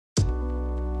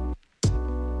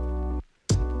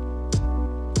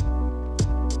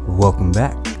Welcome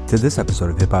back to this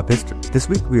episode of Hip Hop History. This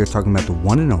week we are talking about the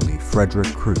one and only Frederick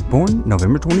Kool. Born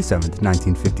November 27th,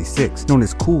 1956, known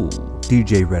as Kool,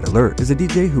 DJ Red Alert is a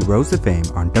DJ who rose to fame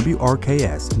on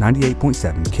WRKS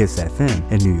 98.7 KISS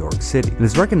FM in New York City and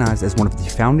is recognized as one of the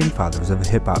founding fathers of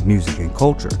hip-hop music and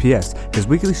culture. P.S. His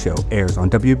weekly show airs on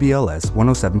WBLS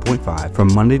 107.5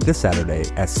 from Monday to Saturday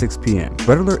at 6 p.m.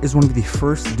 Red Alert is one of the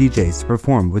first DJs to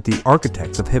perform with the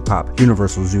architects of hip-hop,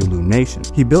 Universal Zulu Nation.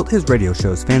 He built his radio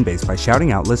show's fan base by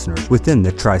shouting out listeners within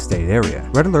the tri-state area.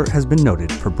 Red Alert has been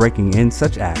noted for breaking in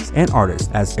such acts and artists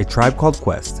as A Tribe Called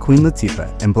Quest, Queen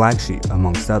Latifah, and Black Sheep,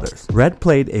 amongst others. Red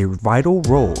played a vital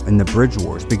role in the Bridge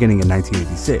Wars beginning in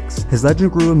 1986. His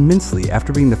legend grew immensely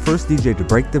after being the first DJ to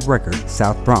break the record,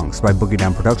 South Bronx, by Boogie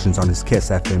Down Productions on his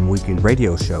KISS FM weekend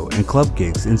radio show and club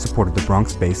gigs in support of the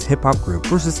Bronx-based hip-hop group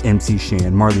versus MC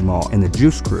Shan, Marley Marl, and the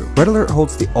Juice Crew. Red Alert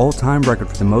holds the all-time record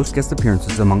for the most guest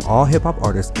appearances among all hip-hop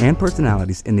artists and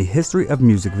personalities in the history of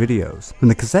music videos. When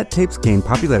the cassette tapes gained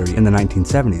popularity in the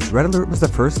 1970s, Red Alert was the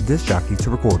first disc jockey to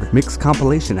record mixed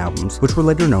compilation albums, which were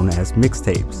later known as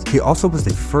mixtapes. He also was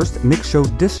the first mix show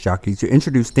disc jockey to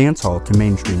introduce dancehall to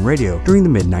mainstream radio during the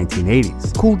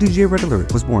mid-1980s. Kool DJ Red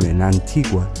Alert was born in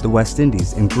Antigua, the West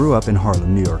Indies, and grew up in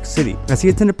Harlem, New York City. As he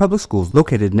attended public schools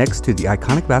located next to the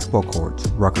iconic basketball courts,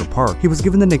 Rucker Park, he was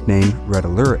given the nickname Red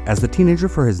Alert as the teenager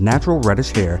for his natural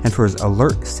reddish hair and for his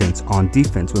alert sense on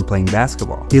defense when playing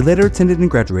basketball. He later attended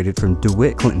and graduated from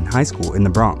DeWitt Clinton High School in the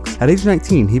Bronx. At age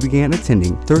 19, he began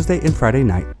attending Thursday and Friday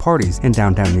night parties in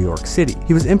downtown New York City.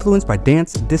 He was influenced by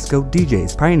dance disco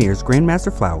DJs, pioneers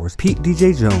Grandmaster Flowers, Pete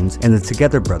DJ Jones, and the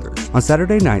Together Brothers. On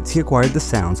Saturday nights, he acquired the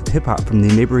sounds of hip-hop from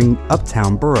the neighboring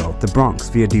uptown borough, the Bronx,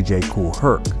 via DJ Kool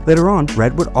Herc. Later on,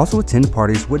 Red would also attend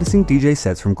parties witnessing DJ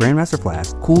sets from Grandmaster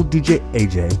Flash, Kool DJ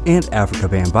AJ, and Africa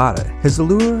Bambaataa. His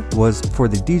allure was for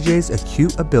the DJ's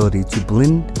acute ability to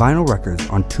blend vinyl records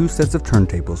on two sets of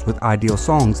turntables with ideal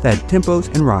songs that had tempos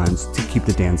and rhymes to keep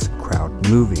the dance crowd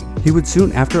moving. He would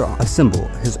soon after assemble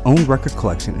his own record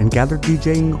collection and gather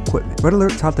DJing equipment. Red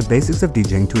Alert taught the basics of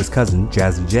DJing to his cousin,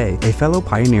 Jazzy J, a fellow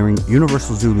pioneering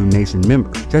Universal Zulu Nation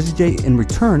member. Jazzy J in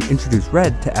return introduced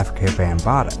Red to Africa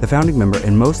Bambaataa, the founding member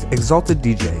and most exalted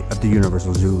DJ of the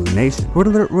Universal Zulu Nation. Red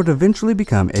Alert would eventually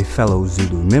become a fellow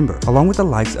Zulu member, along with the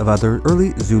likes of other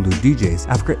early Zulu DJs,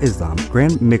 Africa Islam,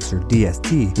 Grand Mixer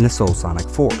DST, and the Soul Sonic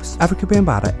Force. Africa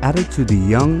Bambaataa added to the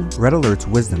young Red Alert's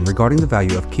wisdom regarding the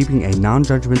value of keeping a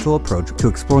non-judgmental approach to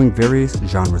exploring various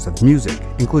genres of music,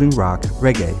 including rock,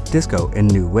 reggae, disco,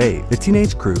 and new wave. The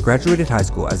teenage crew graduated high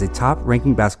school as a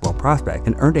top-ranking basketball prospect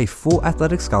and earned a full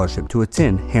athletic scholarship to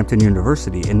attend Hampton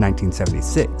University in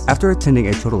 1976. After attending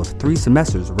a total of 3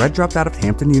 semesters, Red dropped out of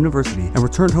Hampton University and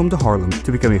returned home to Harlem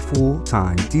to become a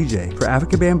full-time DJ for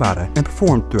Africa Bambaataa and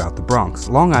performed throughout the Bronx,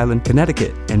 Long Island,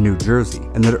 Connecticut, and New Jersey.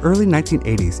 In the early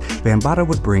 1980s, Bambaataa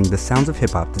would bring the sounds of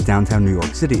hip-hop to downtown New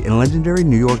York City in legendary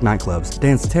New York nightclubs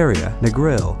Danceteria,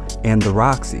 Negril, and the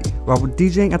Roxy. While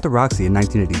DJing at the Roxy in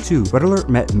 1982, Red Alert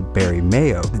met Barry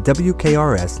Mayo, the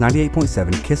WKRS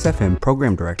 98.7 KISS FM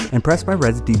program director. Impressed by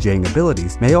Red's DJing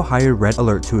abilities, Mayo hired Red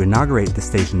Alert to inaugurate the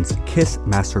station's KISS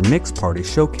Master Mix Party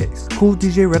showcase. Kool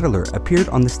DJ Red Alert appeared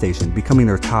on the station, becoming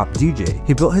their top DJ.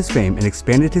 He built his fame and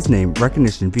expanded his name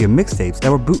recognition via mixtapes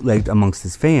that were bootlegged amongst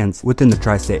his fans within the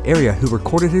tri-state area who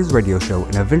recorded his radio show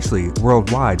and eventually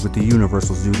worldwide with the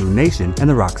Universal Zulu Nation and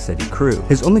the Rocksteady crew.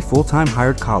 His only full-time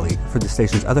hired colleague for the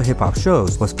station's other hip-hop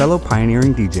shows was fellow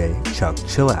pioneering DJ Chuck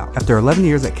Chillout. After 11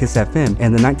 years at KISS FM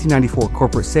and the 1994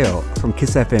 corporate sale from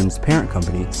KISS FM's parent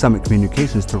company, Summit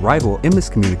Communications, to rival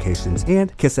Emmis Communications,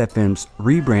 and KISS FM's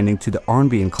rebranding to the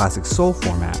R&B and classic soul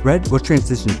format, Red was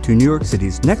transitioned to New York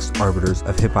City's next arbiters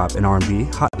of hip-hop and R&B,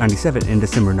 Hot 97, in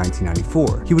December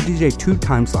 1994. He would DJ 2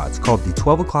 time slots called the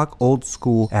 12 o'clock Old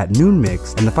School at Noon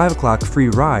Mix and the 5 o'clock Free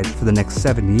Ride for the next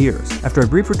 7 years. After a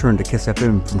brief return to KISS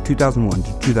FM from 2001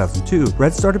 to 2002,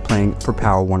 Red started playing for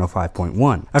Power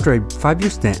 105.1. After a 5-year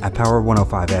stint at Power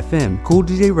 105 FM, Kool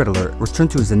DJ Red Alert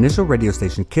returned to his initial radio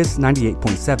station KISS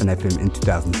 98.7 FM in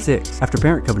 2006. After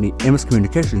parent company Emmis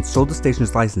Communications sold the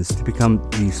station's license to become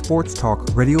the sports talk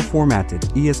radio formatted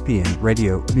ESPN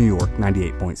Radio New York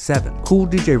 98.7. Kool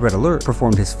DJ Red Alert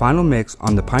performed his final mix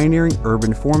on the pioneering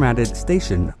urban formatted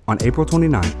station on April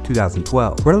 29,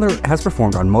 2012. Red Alert has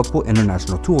performed on multiple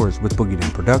international tours with Boogie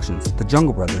Down Productions, the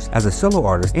Jungle Brothers, as a solo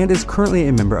artist, and is currently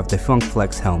a member of the Funk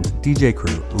Flex helmed DJ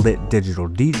crew Lit Digital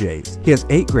DJs. He has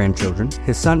 8 grandchildren.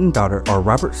 His son and daughter are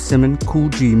Robert Simon, Kool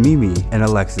G Mimi, and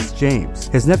Alexis James.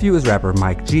 His nephew is rapper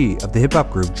Mike G of the hip-hop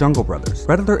group Jungle Brothers.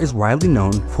 Red Alert is widely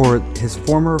known for his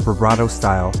former vibrato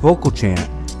style, vocal chant,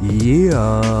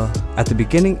 Yeah. At the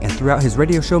beginning and throughout his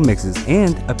radio show mixes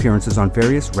and appearances on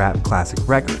various rap classic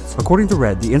records. According to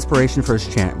Red, the inspiration for his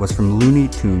chant was from Looney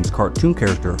Tunes cartoon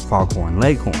character Foghorn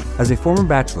Leghorn. As a former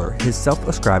bachelor, his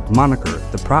self-ascribed moniker,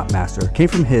 the Prop Master, came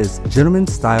from his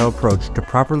gentleman-style approach to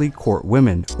properly court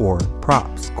women, or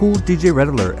props. Kool DJ Red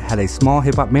Alert had a small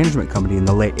hip-hop management company in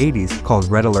the late 80s called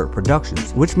Red Alert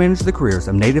Productions, which managed the careers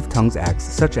of Native Tongues acts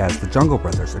such as the Jungle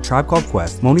Brothers, A Tribe Called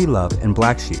Quest, Moni Love, and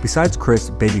Black Sheep. Besides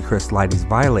Baby Chris Lighty's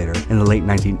Violator in the late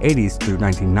 1980s through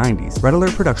 1990s, Red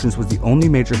Alert Productions was the only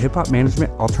major hip-hop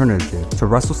management alternative to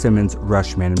Russell Simmons'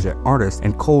 Rush Management Artist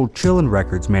and Cold Chillin'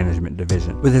 Records Management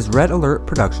Division. With his Red Alert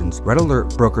Productions, Red Alert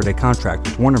brokered a contract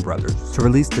with Warner Brothers to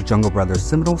release the Jungle Brothers'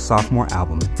 seminal sophomore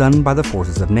album, Done by the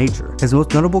Forces of Nature. His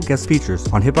most notable guest features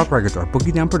on hip-hop records are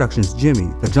Boogie Down Productions'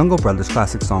 Jimmy, the Jungle Brothers'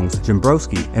 classic songs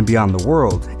Jimbrowski and Beyond the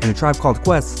World, and A Tribe Called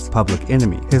Quest's Public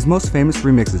Enemy. His most famous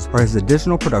remixes are his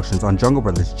additional productions on Jungle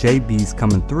Brothers' JB's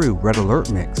Comin' Through Red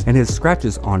Alert mix, and his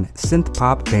scratches on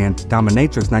synth-pop band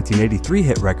Dominatrix 1983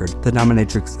 hit record, The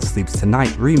Dominatrix Sleeps Tonight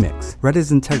remix. Red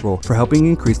is integral for helping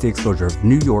increase the exposure of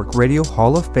New York Radio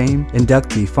Hall of Fame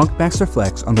inductee Funkmaster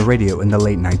Flex on the radio in the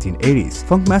late 1980s.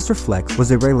 Funkmaster Flex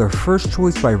was a regular first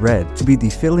choice by Red to be the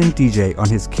fill-in DJ on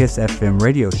his Kiss FM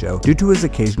radio show due to his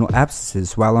occasional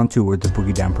absences while on tour with the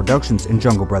Boogie Down Productions and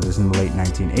Jungle Brothers in the late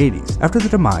 1980s. After the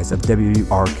demise of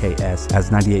WRKS as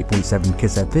 98.7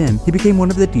 Kiss FM, he became one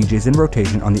of the DJs in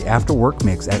rotation on the After Work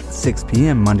mix at 6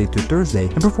 p.m. Monday through Thursday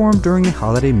and performed during the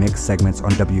holiday mix segments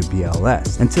on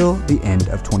WBLS. Until the end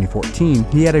of 2014,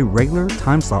 he had a regular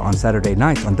time slot on Saturday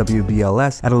nights on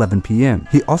WBLS at 11 p.m.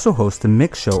 He also hosts the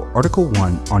mix show Article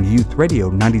 1 on Youth Radio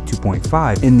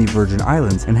 92.5 in the Virgin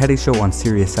Islands and had a show on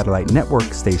Sirius Satellite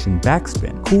Network station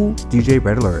Backspin. Kool DJ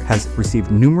Red Alert has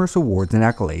received numerous awards and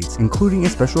accolades, including a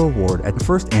special award at the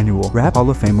first annual Rap Hall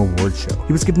of Fame Awards show.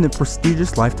 He was given the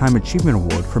prestigious Lifetime Achievement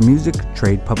Award for Music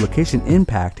Trade Publication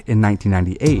Impact in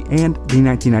 1998 and the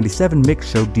 1997 Mix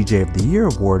Show DJ of the Year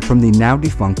Award from the now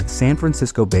defunct San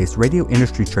Francisco-based radio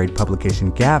industry trade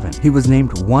publication Gavin. He was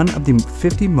named one of the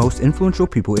 50 most influential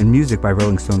people in music by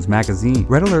Rolling Stones magazine.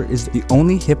 Red Alert is the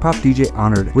only hip-hop DJ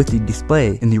honored with the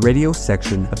display in the radio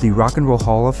section of the Rock and Roll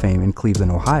Hall of Fame in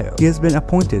Cleveland, Ohio. He has been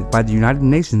appointed by the United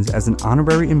Nations as an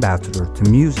honorary ambassador to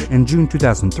music. In June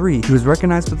 2003, he was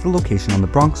recognized with the location on the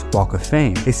Bronx Walk of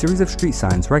Fame, a series of street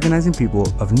signs recognizing people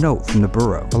of note from the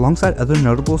borough. Alongside other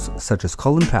notables such as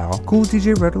Colin Powell, Kool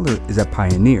DJ Red Alert is a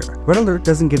pioneer. Red Alert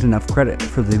doesn't get enough credit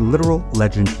for the literal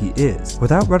legend he is.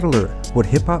 Without Red Alert, would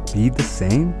hip-hop be the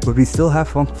same? Would we still have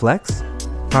Funk Flex?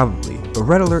 Probably, but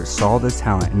Red Alert saw this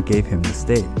talent and gave him the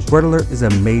stage. Red Alert is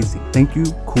amazing. Thank you,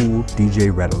 Kool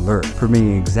DJ Red Alert, for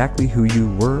being exactly who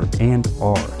you were and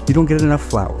are. You don't get enough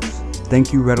flowers.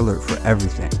 Thank you, Red Alert, for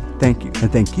everything. Thank you.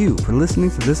 And thank you for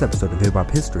listening to this episode of Hip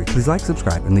Hop History. Please like,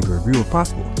 subscribe, and leave a review if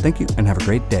possible. Thank you, and have a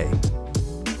great day.